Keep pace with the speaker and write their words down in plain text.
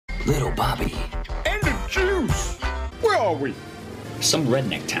Little Bobby. And the juice. Where are we? Some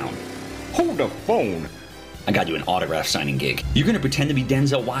redneck town. Hold the phone. I got you an autograph signing gig. You're gonna pretend to be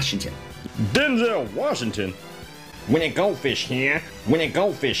Denzel Washington. Denzel Washington. When it goldfish here, when it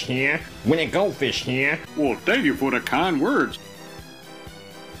goldfish here, when it goldfish here. Well, thank you for the kind words.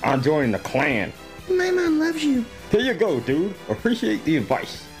 I joined the Klan. My mom loves you. Here you go, dude. Appreciate the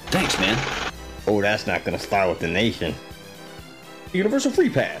advice. Thanks, man. Oh, that's not gonna start with the nation. Universal Free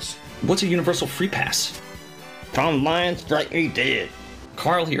Pass. What's a universal free pass? Found lying, strike me dead.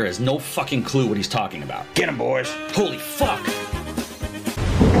 Carl here has no fucking clue what he's talking about. Get him, boys. Holy fuck!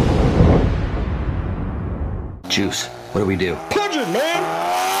 Juice, what do we do? Punch it,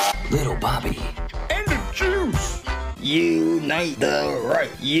 man! Little Bobby. And the juice! Unite the right,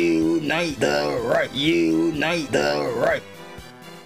 unite the right, unite the right.